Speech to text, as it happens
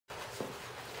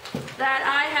that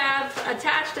I have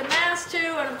attached a mass to,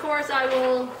 and of course I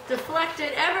will deflect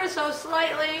it ever so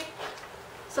slightly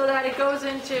so that it goes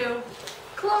into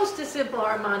close to simple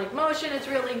harmonic motion. It's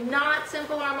really not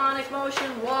simple harmonic motion.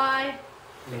 Why?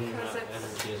 Because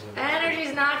energy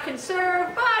is not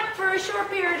conserved, but for a short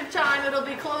period of time it'll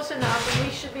be close enough, and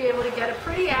we should be able to get a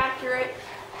pretty accurate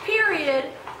period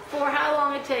for how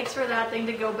long it takes for that thing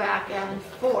to go back and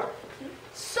forth.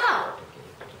 So,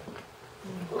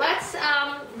 let's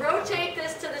rotate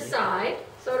this to the side.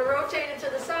 So to rotate it to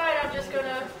the side, I'm just going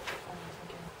to,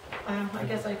 I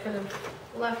guess I could have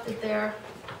left it there.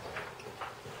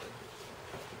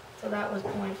 So that was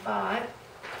 0.5.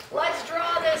 Let's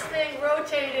draw this thing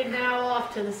rotated now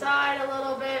off to the side a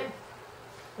little bit.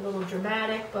 A little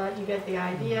dramatic, but you get the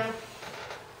idea.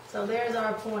 So there's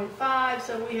our 0.5.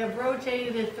 So we have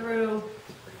rotated it through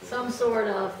some sort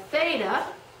of theta.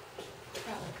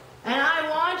 And I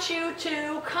want you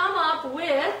to come up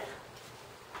with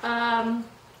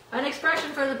an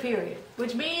expression for the period,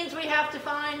 which means we have to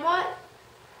find what?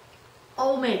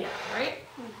 Omega, right?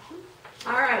 Mm-hmm.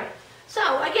 All right.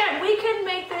 So again, we can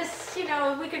make this,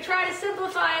 we could try to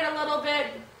simplify it a little bit.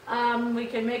 We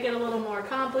can make it a little more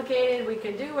complicated. We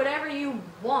can do whatever you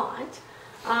want.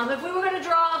 If we were going to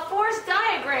draw a force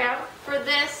diagram for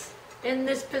this in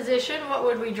this position, what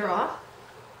would we draw?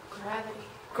 Gravity.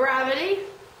 Gravity.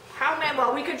 How many?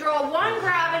 Well, we could draw one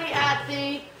gravity at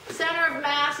the center of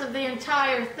mass of the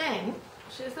entire thing.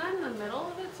 Is that in the middle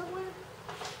of it somewhere?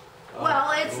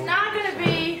 Well, it's not going to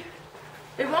be,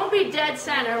 it won't be dead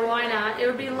center. Why not? It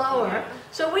would be lower.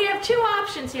 So we have two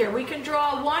options here. We can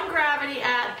draw one gravity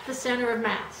at the center of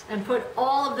mass and put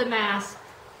all of the mass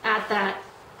at that,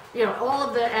 all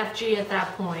of the FG at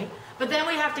that point. But then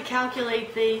we have to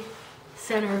calculate the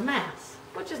center of mass,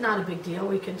 which is not a big deal.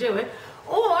 We can do it.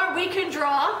 Or we can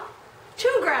draw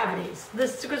two gravities.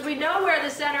 This, because we know where the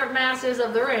center of mass is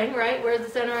of the ring, right? Where's the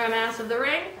center of mass of the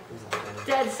ring?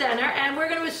 Dead center. And we're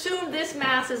going to assume this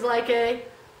mass is like a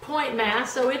point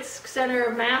mass, so its center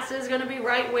of mass is going to be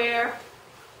right where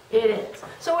it is.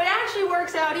 So it actually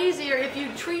works out easier if you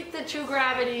treat the two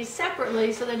gravities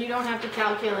separately, so then you don't have to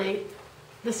calculate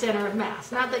the center of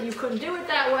mass. Not that you couldn't do it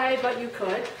that way, but you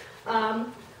could.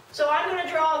 So I'm going to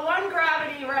draw one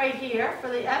gravity right here for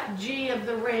the FG of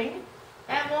the ring,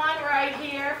 and one right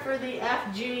here for the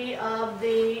FG of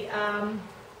the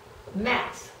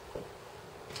mass.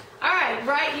 All right,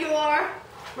 write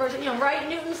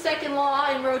Newton's second law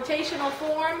in rotational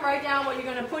form. Write down what you're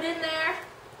going to put in there.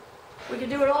 We can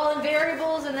do it all in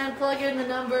variables and then plug in the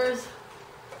numbers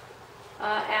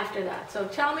after that. So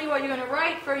tell me what you're going to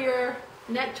write for your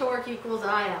net torque equals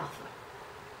I alpha.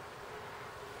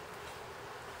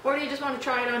 Or do you just want to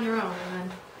try it on your own? And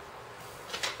then...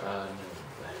 No.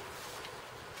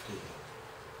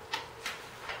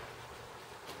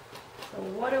 So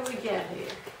what do we get here?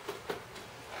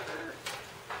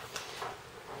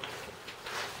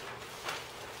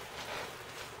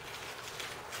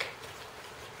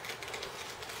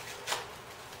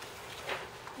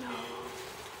 No.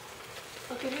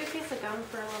 I'll give you a piece of gum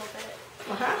for a little bit.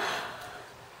 Uh-huh.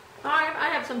 I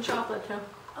have some chocolate too.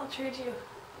 I'll trade you.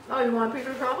 Oh, you want a piece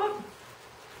of chocolate?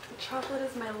 Chocolate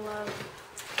is my love.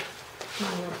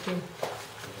 My love too.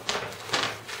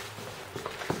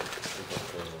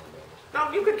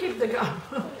 No, you could keep the gum.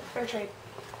 Fair trade.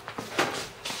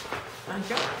 Thank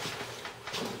you.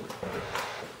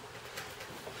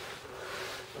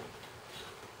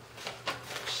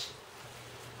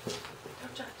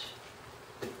 Don't judge.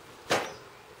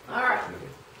 All right.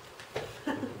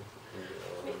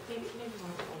 Maybe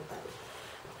one a little bit.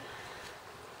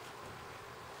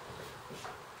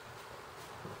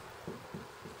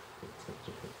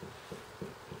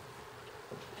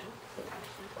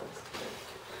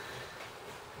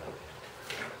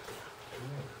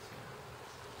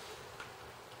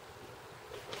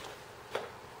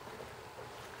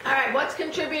 All right, what's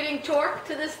contributing torque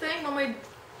to this thing when we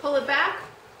pull it back?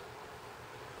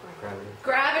 Gravity.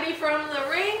 Gravity from the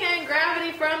ring and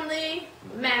gravity from the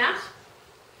mass.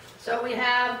 So we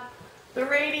have the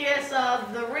radius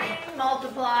of the ring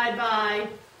multiplied by,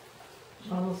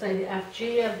 well, we'll say the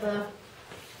FG of the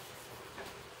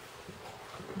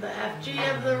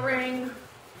FG of the ring.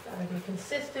 Gotta be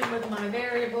consistent with my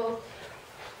variable,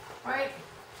 right?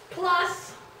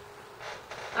 Plus,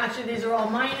 actually these are all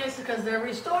minus because they're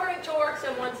restoring torques,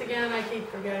 and once again I keep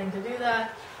forgetting to do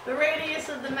that. The radius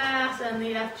of the mass and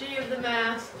the FG of the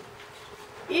mass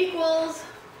equals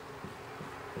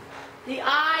the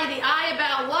I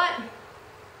about what?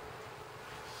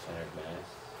 Center of mass.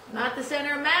 Not the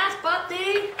center of mass, but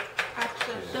the FG.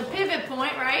 the pivot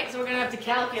point, right? So we're going to have to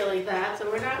calculate that. So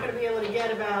we're not going to be able to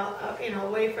get about,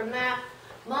 away from that.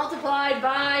 Multiplied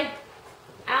by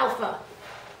alpha.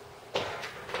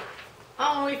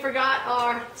 Oh, we forgot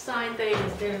our sine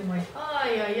thetas, didn't we?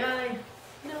 Ay, ay, ay.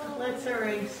 No, let's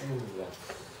erase.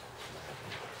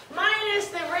 Minus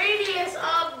the radius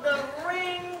of the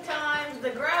ring times the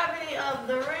gravity of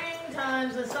the ring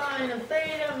times the sine of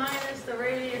theta minus the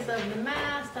radius of the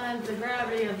mass times the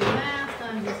gravity of the mass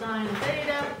times the sine of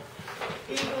theta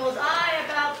equals I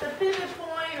about the pivot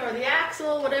point or the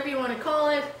axle, whatever you want to call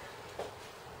it,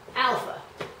 alpha.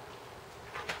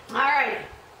 All right.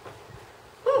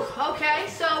 Whew, okay,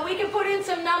 so we can put in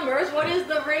some numbers. What is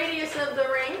the radius of the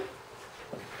ring?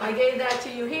 I gave that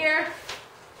to you here.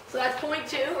 So that's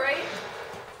 0.2, right?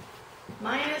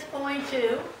 Minus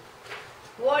 0.2.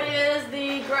 What is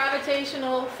the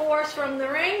gravitational force from the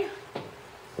ring?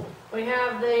 We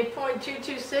have the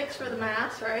 0.226 for the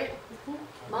mass, right?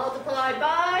 Multiplied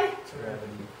by?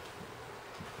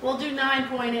 We'll do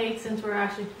 9.8 since we're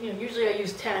actually, usually I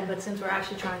use 10, but since we're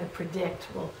actually trying to predict,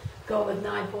 we'll go with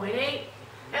 9.8.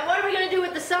 And what are we going to do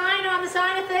with the sine on the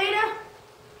sine of theta?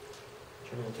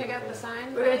 Take out the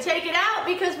sine. We're going to take it out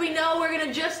because we know we're going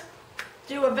to just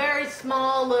do a very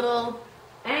small little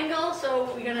angle. So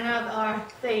we're going to have our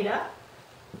theta.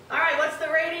 All right, what's the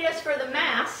radius for the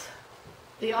mass?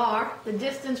 The r, the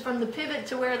distance from the pivot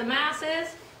to where the mass is.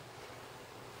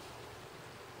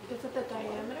 Is it the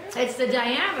diameter? It's the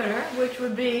diameter, which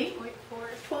would be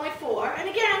 0.4. 0.4. And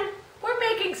again, we're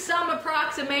making some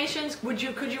approximations. Could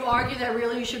you argue that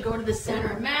really you should go to the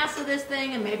center of mass of this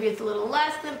thing and maybe it's a little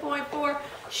less than 0.4?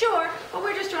 Sure, but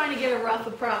we're just trying to get a rough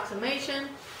approximation.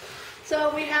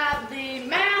 So we have the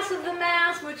mass of the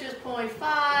mass, which is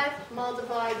 0.5,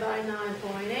 multiplied by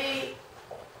 9.8.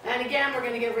 And again, we're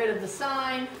going to get rid of the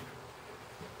sine,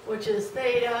 which is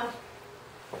theta.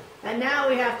 And now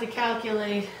we have to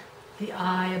calculate the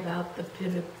I about the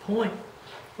pivot point.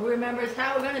 Well, remember, it's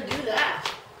how we're going to do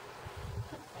that.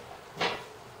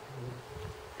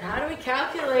 How do we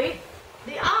calculate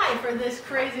the I for this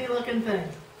crazy looking thing?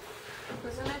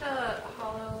 Wasn't it a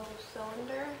hollow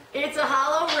cylinder? It's a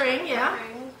hollow ring, yeah,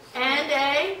 Ring. and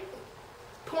a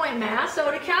point mass.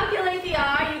 So to calculate the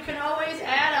I, you can always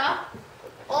add up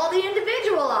all the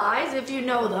individual I's if you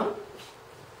know them.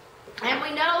 And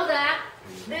we know that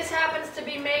this happens to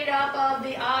be made up of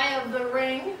the I of the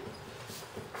ring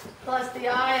plus the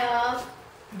I of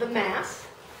the mass.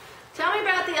 Tell me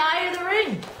about the I of the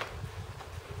ring.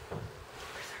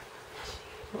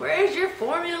 Where's your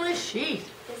formula sheet?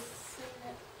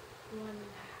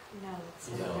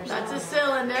 No, That's a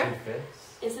cylinder.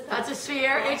 Is it That's a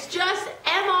sphere. It's just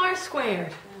mr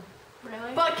squared.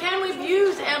 Really? But can we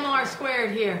use mr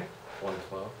squared here?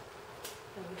 112.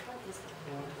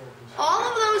 All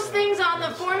of those things on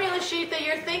the formula sheet that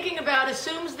you're thinking about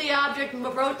assumes the object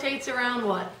rotates around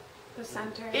what? The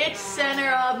center. Its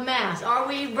center of mass. Are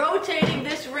we rotating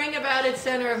this ring about its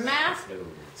center of mass? No.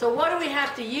 So what do we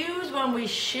have to use when we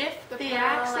shift the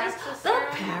parallel axis? axis The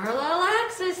theorem. parallel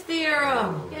axis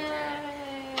theorem.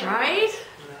 Yay. Right?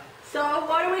 So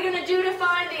what are we going to do to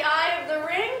find the I of the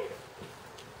ring?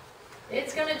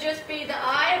 It's going to just be the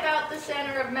I about the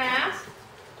center of mass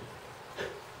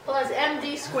plus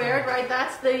md squared, right?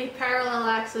 That's the parallel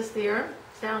axis theorem.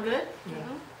 Sound good?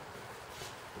 Mhm.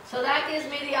 So that gives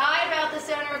me the I about the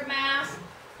center of mass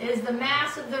is the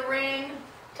mass of the ring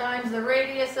times the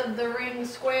radius of the ring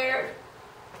squared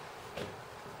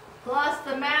plus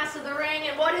the mass of the ring.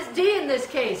 And what is d in this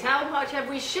case? How much have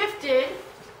we shifted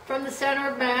from the center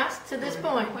of mass to this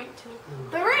point?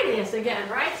 0.2. The radius again,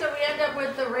 right? So we end up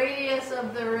with the radius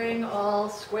of the ring all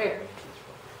squared.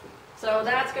 So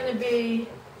that's going to be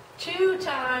 2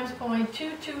 times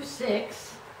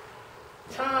 0.226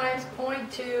 times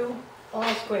 0.2 all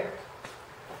squared.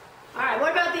 All right,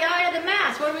 what about the I of the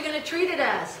mass? What are we going to treat it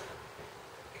as?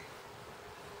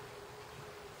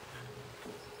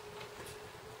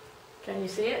 Can you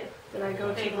see it? Did I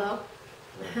go too low?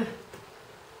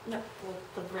 No, well,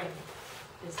 the ring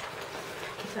is.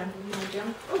 Time for my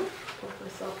jump. Oh, put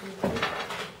myself in the way.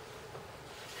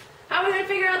 How are we going to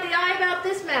figure out the I about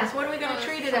this mass? What are we going to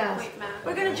treat it as? Point mass.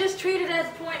 We're going to just treat it as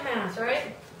point mass,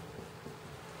 right?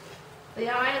 The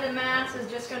I of the mass is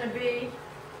just going to be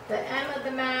the m of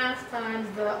the mass times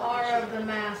the r of the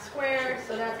mass squared.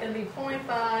 So that's going to be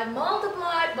 0.5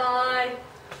 multiplied by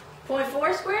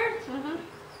 0.4 squared. Mhm.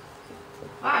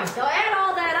 All right, so add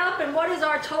all that up, and what does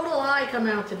our total I come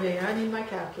out to be? I need my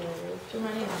calculator. There's too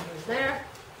many numbers there.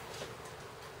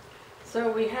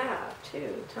 So we have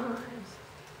 2 times.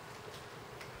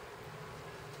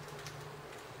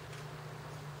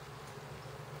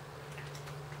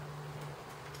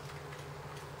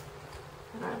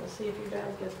 see if you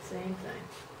guys get the same thing.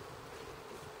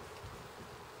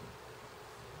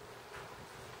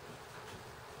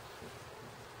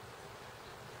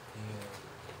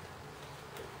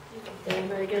 Did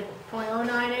anybody get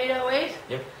 0.09808?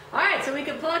 Yep. All right, so we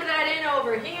can plug that in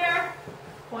over here.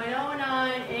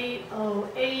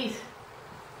 0.09808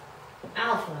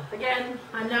 alpha. Again,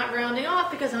 I'm not rounding off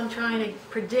because I'm trying to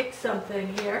predict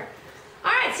something here.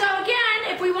 All right, so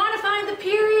again, if we want to find the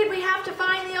period, we have to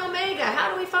find the omega.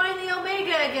 How do we find the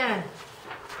omega again?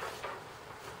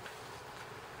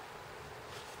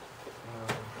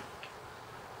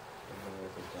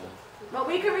 Well,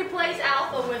 we can replace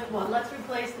alpha with what? Let's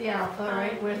replace the alpha,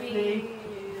 right, with the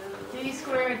d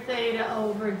squared theta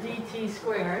over dt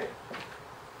squared.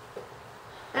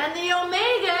 And the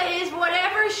omega is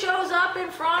whatever shows up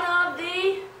in front of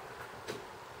the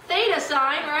theta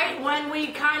sign, right, when we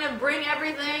kind of bring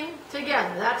everything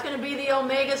together. That's going to be the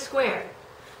omega squared.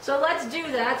 So let's do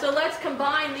that. So let's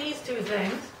combine these two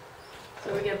things.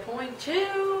 So we get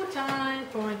 0.2 times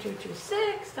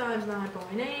 0.226 times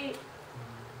 9.8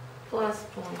 plus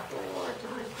 0.4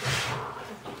 times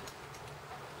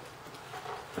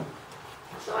 5.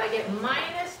 So I get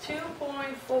minus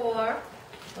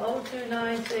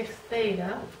 2.40296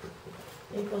 theta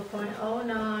equals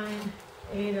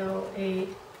 0.09808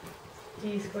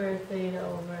 d squared theta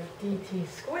over dt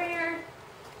squared.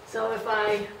 So if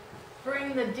I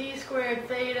bring the d squared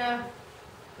theta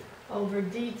over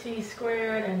dt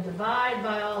squared and divide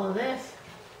by all of this,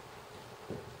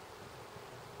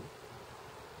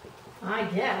 I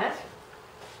get...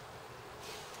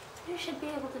 You should be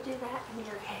able to do that in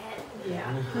your head.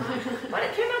 Yeah. But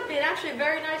it came up being actually a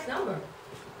very nice number.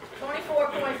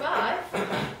 24.5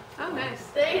 Oh, nice.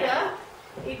 theta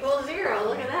equals 0.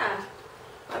 Look at that.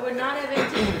 I would not have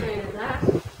anticipated that. I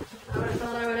would have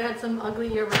thought I would have had some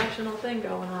ugly irrational thing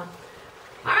going on.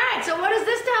 All right, so what does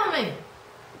this tell me?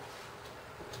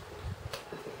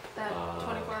 That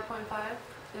 24.5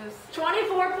 is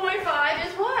 24.5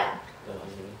 is what?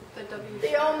 the W.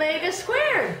 The omega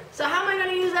squared. So how am I going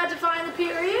to use that to find the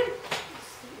period?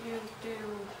 You do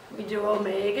We do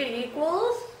omega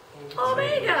equals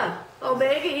omega.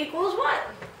 Omega equals what?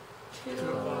 2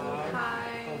 pi.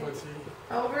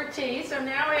 Over t. So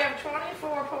now we have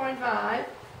 24.5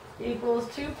 equals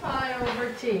 2 pi over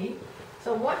t.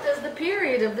 So what does the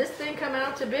period of this thing come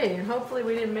out to be? And hopefully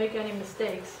we didn't make any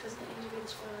mistakes. Does the integrate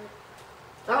square?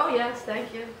 Oh yes,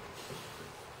 thank you.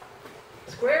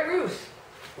 Square root.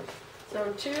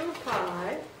 So 2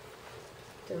 pi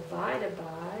divided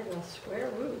by the square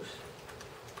root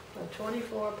of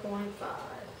 24.5.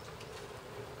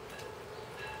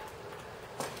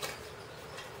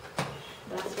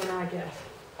 That's what I get.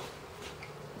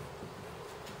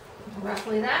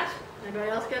 Roughly that. Anybody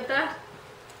else get that?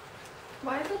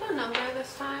 Why is it a number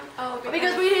this time? Oh,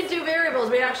 Because we didn't do variables,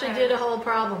 we actually did a whole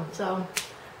problem. So,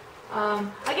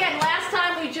 again, last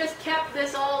time we just kept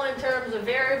this all in terms of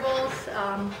variables.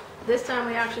 This time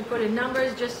we actually put in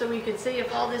numbers just so we could see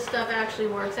if all this stuff actually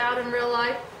works out in real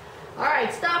life. All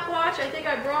right, stopwatch. I think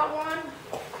I brought one.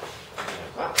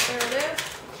 Oh, there it is.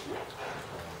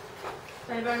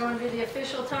 Anybody want to be the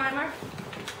official timer?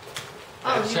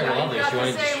 I have several you others. got You the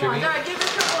want to same distribute? ones. All right, give us a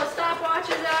couple of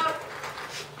stopwatches out.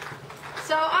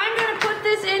 So I'm going to put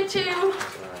this into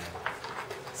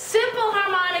simple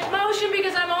harmonic motion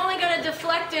because I'm only going to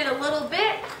deflect it a little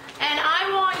bit. And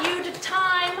I want you to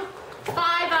time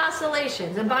 5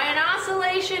 oscillations. And by an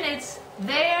oscillation, it's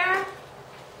there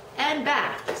and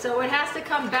back. So it has to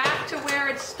come back to where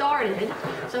it started.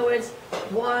 So it's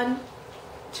 1,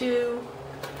 2,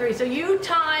 3. So you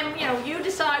time, you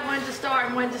decide when to start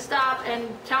and when to stop and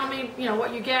tell me,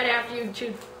 what you get after you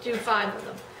do 5 of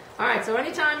them. All right, so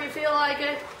anytime you feel like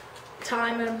it,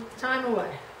 time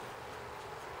away.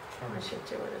 I should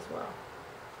do it as well.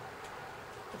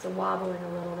 It's a wobbling a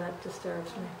little, that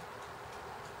disturbs me.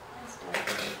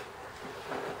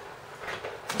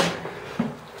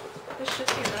 This should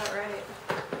be about right.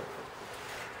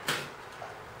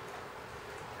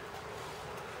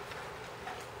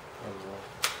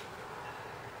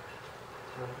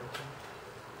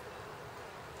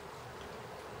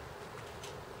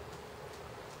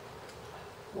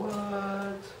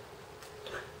 What?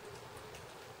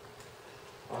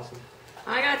 Awesome.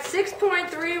 I got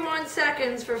 6.31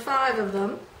 seconds for 5 of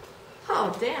them.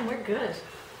 Oh, damn, we're good.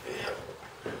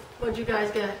 What'd you guys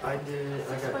get? I got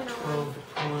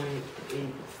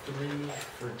 12.83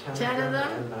 for 10 of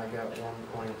them? And I got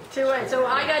 1.28. 2.8. So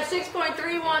I got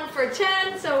 6.31 for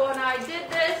 10. So when I did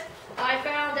this, I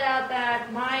found out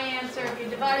that my answer, if you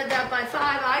divided that by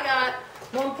 5, I got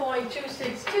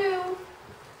 1.262.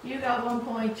 You got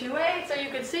 1.28, so you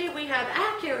can see we have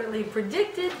accurately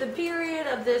predicted the period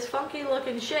of this funky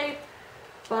looking shape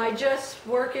by just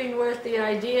working with the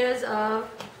ideas of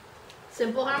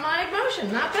simple harmonic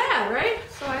motion. Not bad, right?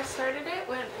 So I started it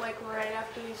when, like, right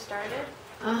after you started.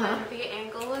 Uh-huh. And the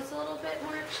angle was a little bit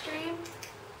more extreme.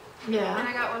 And Yeah.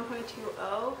 I got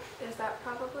 1.20. Is that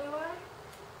probably why?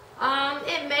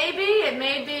 It may be. It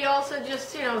may be also just,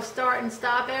 start and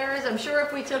stop errors. I'm sure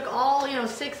if we took all,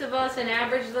 6 of us and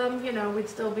averaged them, we'd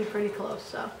still be pretty close.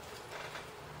 So,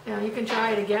 you can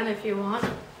try it again if you want.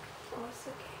 Oh, it's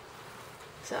okay.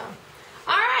 So,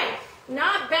 all right,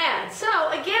 not bad. So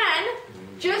again,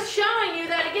 just showing you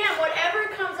that again,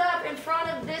 whatever comes up in front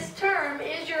of this term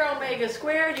is your omega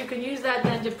squared. You can use that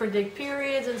then to predict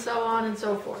periods and so on and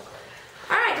so forth.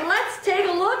 All right, let's take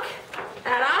a look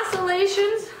at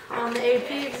oscillations on the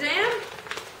AP exam.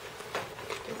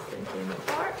 This thing came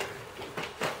apart.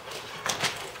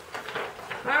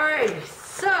 All right,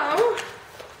 so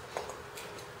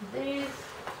these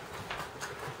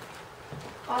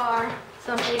are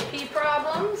some AP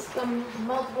problems, some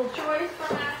multiple choice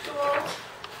from actual